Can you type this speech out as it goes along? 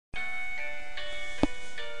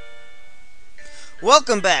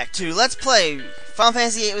Welcome back to Let's Play Final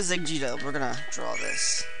Fantasy VIII with Ziggy. We're gonna draw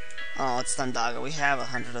this. Oh, it's Thundaga. We have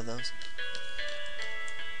 100 of those.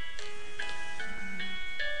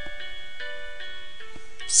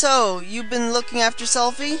 So, you've been looking after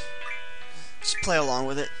Selphie? Just play along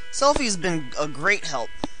with it. Selphie's been a great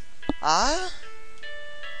help. Ah?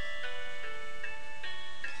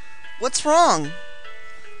 What's wrong?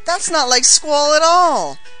 That's not like Squall at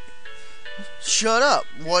all! Shut up.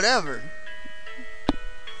 Whatever.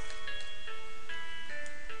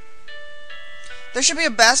 There should be a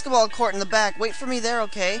basketball court in the back. Wait for me there,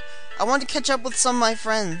 okay? I want to catch up with some of my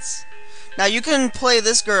friends. Now, you can play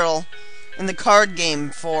this girl in the card game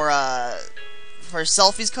for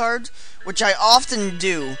Selphie's cards, which I often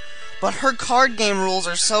do, but her card game rules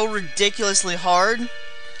are so ridiculously hard.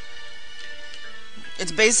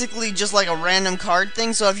 It's basically just like a random card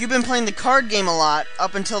thing, so if you've been playing the card game a lot,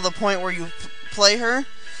 up until the point where you play her,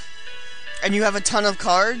 and you have a ton of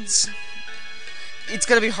cards, it's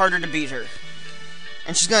gonna be harder to beat her.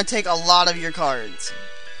 And she's gonna take a lot of your cards.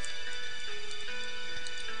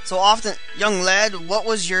 So often, young lad, what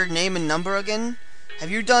was your name and number again? Have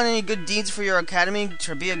you done any good deeds for your academy,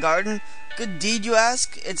 Trebia Garden? Good deed, you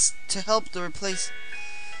ask? It's to help to replace...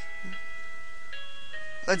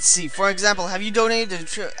 Let's see, for example, have you donated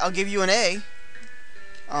to... I'll give you an A.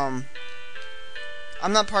 I'm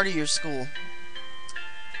not part of your school.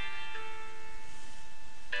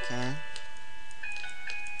 Okay.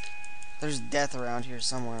 There's death around here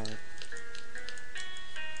somewhere.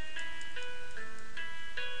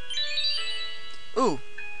 Ooh.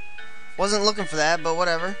 Wasn't looking for that, but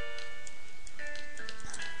whatever.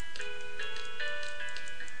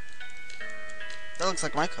 That looks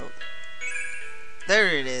like my coat.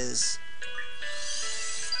 There it is.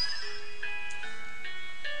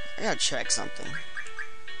 I gotta check something.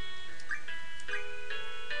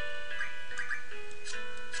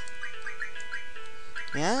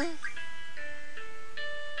 Yeah?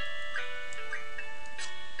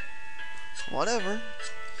 Whatever.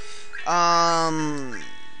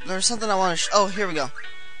 There's something I want to oh, here we go.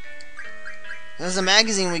 There's a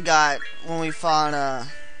magazine we got when we fought,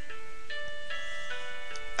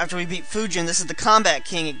 after we beat Fujin. This is the Combat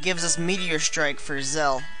King. It gives us Meteor Strike for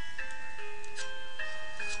Zell.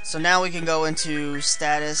 So now we can go into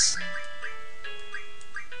status.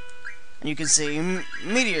 And you can see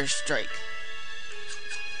Meteor Strike.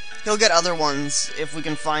 He'll get other ones if we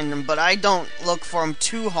can find them, but I don't look for them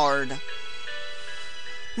too hard.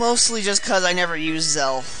 Mostly just because I never use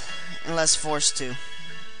Zell, unless forced to.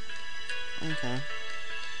 Okay.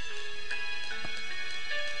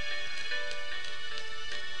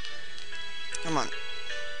 Come on.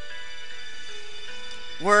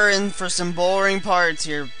 We're in for some boring parts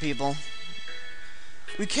here, people.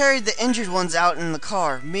 We carried the injured ones out in the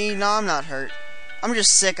car. Me? No, I'm not hurt. I'm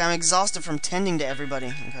just sick. I'm exhausted from tending to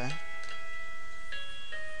everybody. Okay.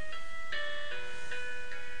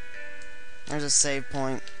 There's a save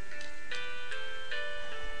point.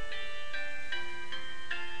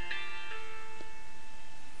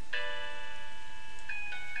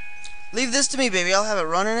 Leave this to me, baby. I'll have it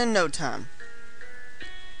running in no time.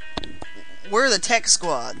 We're the tech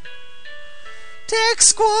squad. Tech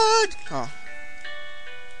squad! Oh.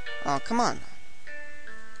 Oh, come on.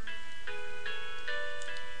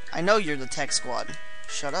 I know you're the tech squad.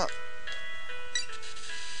 Shut up.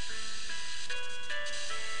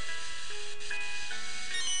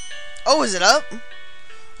 Oh, is it up?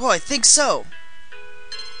 Oh, I think so.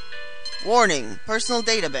 Warning. Personal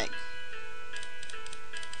data bank.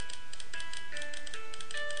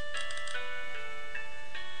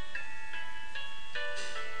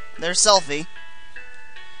 There's Selphie.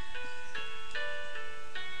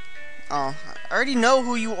 Oh, I already know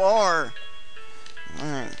who you are.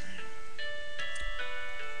 Alright.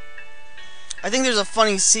 I think there's a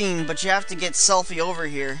funny scene, but you have to get Selphie over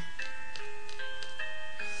here.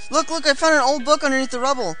 Look, I found an old book underneath the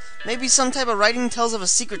rubble. Maybe some type of writing tells of a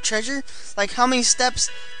secret treasure? Like how many steps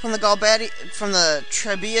from the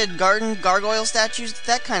Trebia Garden gargoyle statues?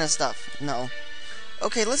 That kind of stuff. No.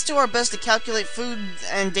 Okay, let's do our best to calculate food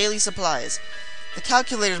and daily supplies. The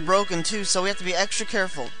calculator's broken too, so we have to be extra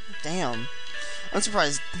careful. Damn. I'm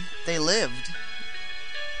surprised they lived.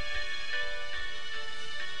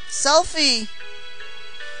 Selphie!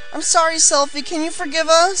 I'm sorry, Selphie. Can you forgive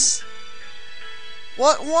us?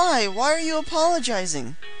 What? Why? Why are you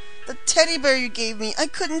apologizing? The teddy bear you gave me, I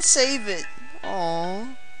couldn't save it.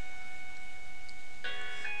 Aww.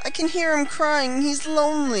 I can hear him crying. He's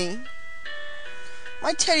lonely.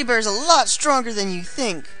 My teddy bear's a lot stronger than you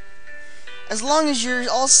think. As long as you're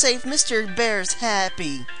all safe, Mr. Bear's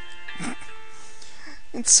happy.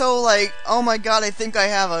 It's so like, oh my god, I think I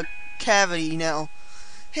have a cavity now.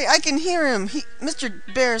 Hey, I can hear him. Mr.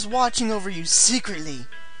 Bear's watching over you secretly.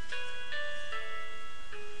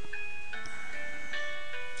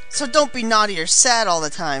 So don't be naughty or sad all the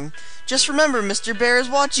time. Just remember, Mr. Bear is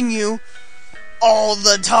watching you all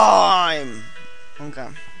the time. Okay.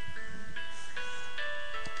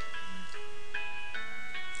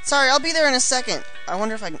 Sorry, I'll be there in a second. I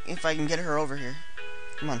wonder if I can get her over here.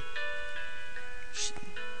 Come on.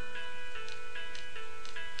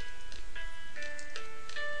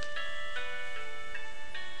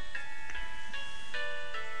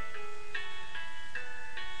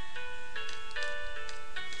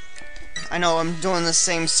 I know I'm doing the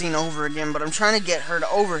same scene over again, but I'm trying to get her to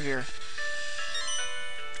over here.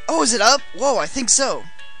 Oh, is it up? Whoa, I think so.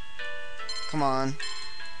 Come on.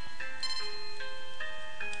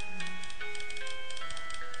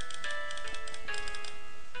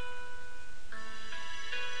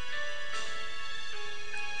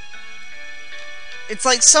 It's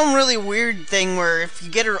like some really weird thing where if you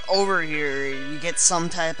get her over here, you get some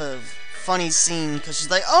type of funny scene, because she's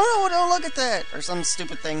like, oh no, don't look at that, or some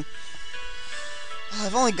stupid thing.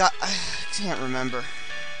 I've only got... I can't remember.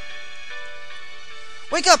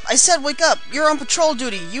 Wake up! I said wake up! You're on patrol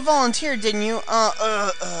duty! You volunteered, didn't you?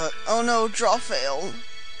 Oh no, draw failed.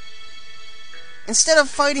 Instead of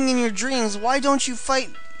fighting in your dreams, why don't you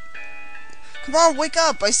fight... Come on, wake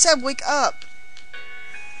up! I said wake up!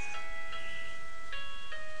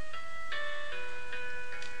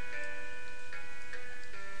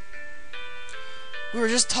 We were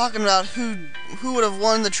just talking about who would have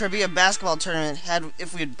won the Trebia basketball tournament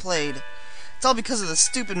if we had played. It's all because of the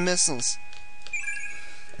stupid missiles.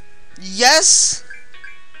 Yes?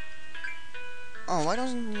 Oh, why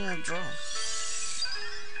doesn't he have draw?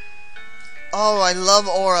 Oh, I love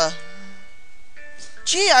Aura.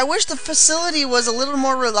 Gee, I wish the facility was a little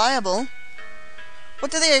more reliable.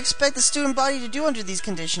 What do they expect the student body to do under these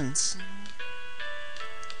conditions?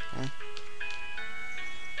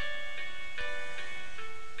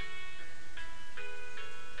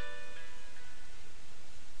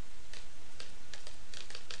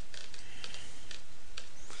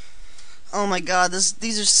 Oh my god,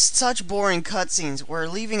 these are such boring cutscenes. We're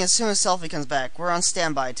leaving as soon as Selfie comes back. We're on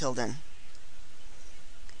standby till then.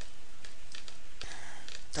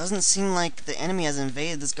 Doesn't seem like the enemy has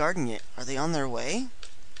invaded this garden yet. Are they on their way?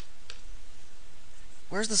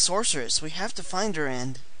 Where's the sorceress? We have to find her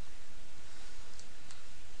and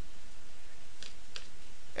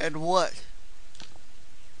what?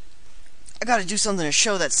 I gotta do something to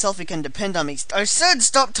show that Selfie can depend on me. I said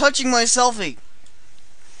stop touching my Selfie!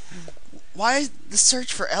 Why the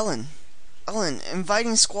search for Ellen? Ellen,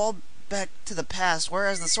 inviting Squall back to the past,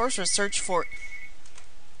 whereas the sorceress searched for...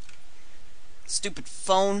 Stupid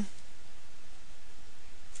phone.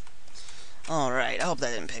 Alright, I hope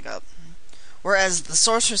that didn't pick up. Whereas the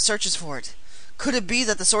sorceress searches for it. Could it be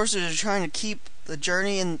that the sorcerers are trying to keep the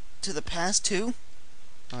journey into the past too?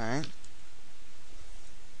 Alright.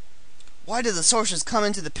 Why did the sorceress come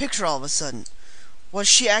into the picture all of a sudden? Was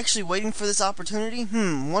she actually waiting for this opportunity?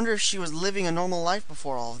 Wonder if she was living a normal life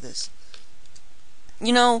before all of this.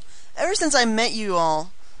 You know, ever since I met you all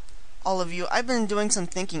of you, I've been doing some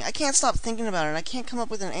thinking. I can't stop thinking about it, and I can't come up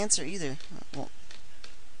with an answer either. Well,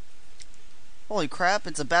 holy crap,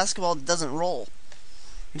 it's a basketball that doesn't roll.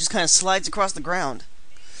 It just kind of slides across the ground.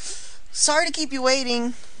 Sorry to keep you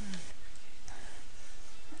waiting.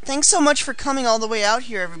 Thanks so much for coming all the way out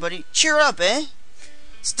here, everybody. Cheer up, eh?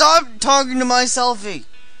 Stop talking to my Selfie.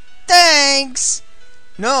 Thanks.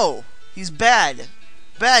 No, he's bad.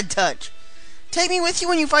 Bad touch. Take me with you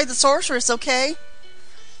when you fight the sorceress, okay?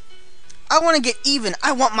 I want to get even.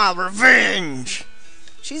 I want my revenge.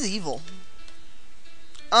 She's evil.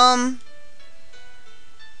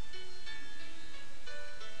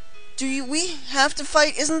 We have to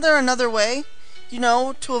fight? Isn't there another way? You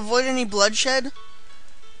know, to avoid any bloodshed?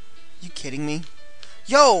 You kidding me?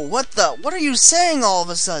 Yo, what are you saying all of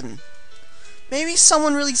a sudden? Maybe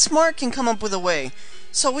someone really smart can come up with a way,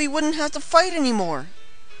 so we wouldn't have to fight anymore.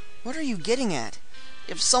 What are you getting at?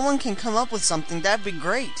 If someone can come up with something, that'd be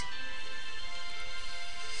great.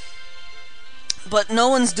 But no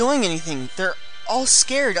one's doing anything. They're all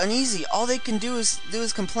scared, uneasy. All they can do is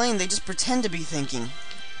complain. They just pretend to be thinking.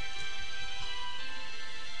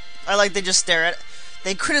 They just stare at it.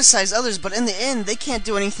 They criticize others, but in the end, they can't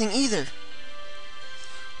do anything either.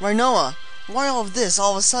 Rinoa, why all of this,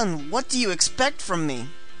 all of a sudden? What do you expect from me?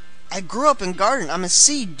 I grew up in Garden. I'm a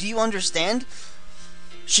seed. Do you understand?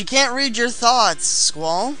 She can't read your thoughts,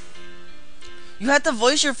 Squall. You have to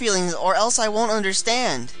voice your feelings, or else I won't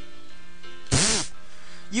understand. Pfft.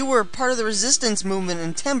 You were part of the resistance movement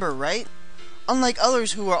in Timber, right? Unlike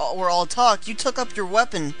others who were all talk, you took up your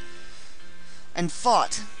weapon and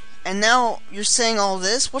fought. And now you're saying all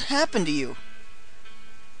this? What happened to you?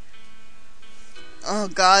 Oh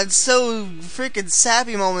god, so freaking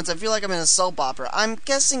sappy moments. I feel like I'm in a soap opera. I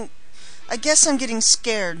guess I'm getting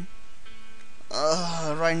scared.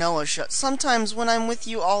 Rhinoa shut. Sometimes when I'm with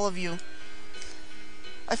you, all of you,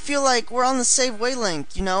 I feel like we're on the same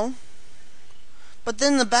wavelength, you know? But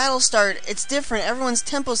then the battle starts. It's different. Everyone's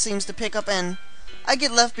tempo seems to pick up and I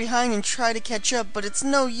get left behind and try to catch up, but it's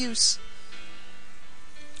no use.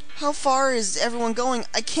 How far is everyone going?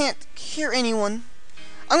 I can't hear anyone.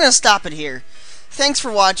 I'm gonna stop it here. Thanks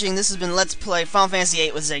for watching. This has been Let's Play Final Fantasy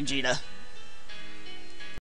VIII with Zegita.